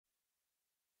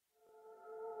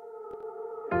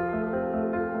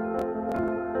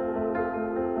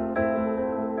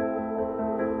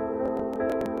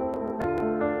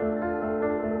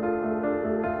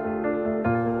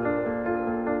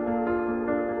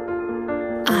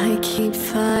I keep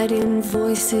fighting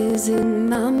voices in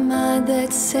my mind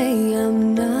that say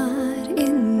I'm not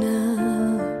enough.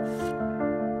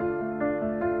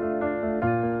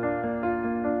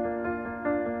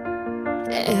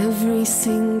 Every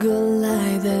single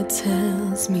lie that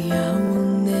tells me I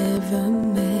will never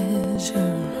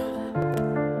measure up.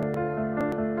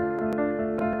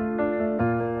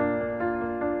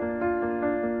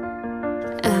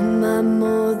 Am I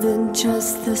more than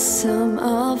just the sum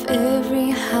of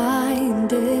every high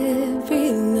and every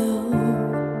low?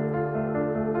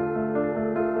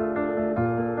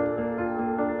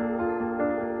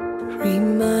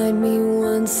 Remind me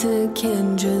once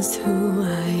again just who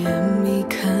I am,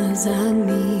 because I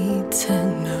need to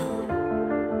know.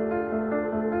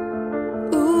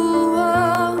 Ooh,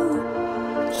 oh,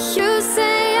 you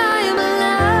say I am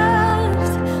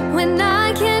loved when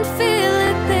I can't feel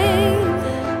a thing.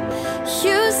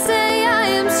 You say I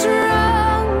am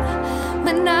strong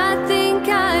when I think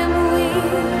I'm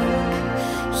weak.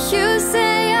 You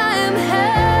say I am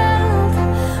held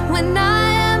when I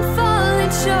am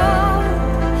falling short.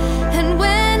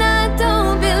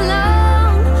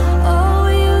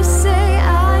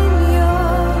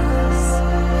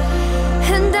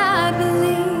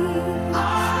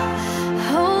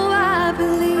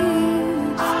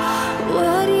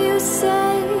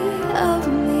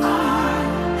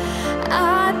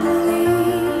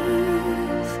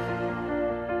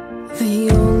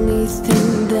 The only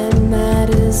thing that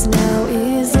matters now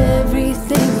is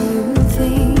everything you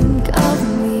think of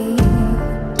me.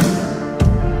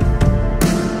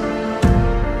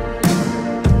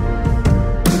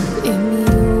 In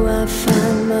you I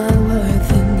find my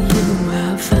worth, in you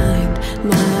I find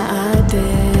my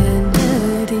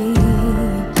identity.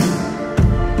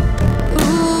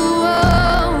 Ooh,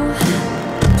 oh,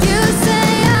 you say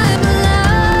I'm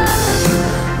loved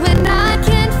when I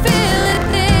can't feel a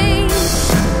thing.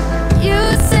 You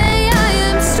say I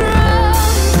am strong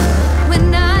when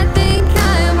I think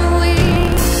I'm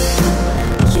weak.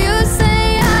 You say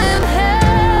I am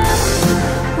held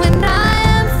when I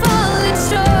am falling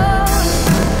short.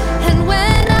 And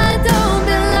when I don't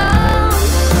belong,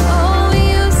 oh,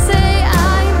 you say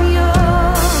I'm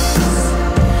yours.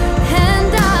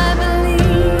 And I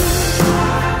believe,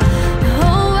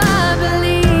 oh, I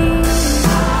believe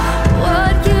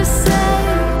what you say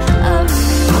of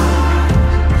me.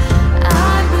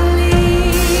 I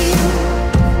believe.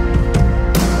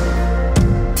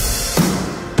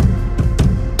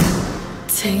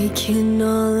 Taking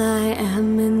all I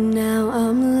am and now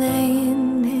I'm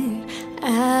laying it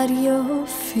at your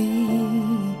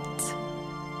feet.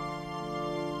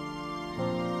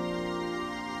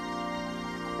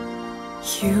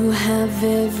 You have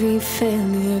every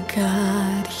failure,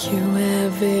 God. You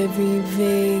have every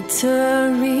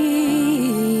victory.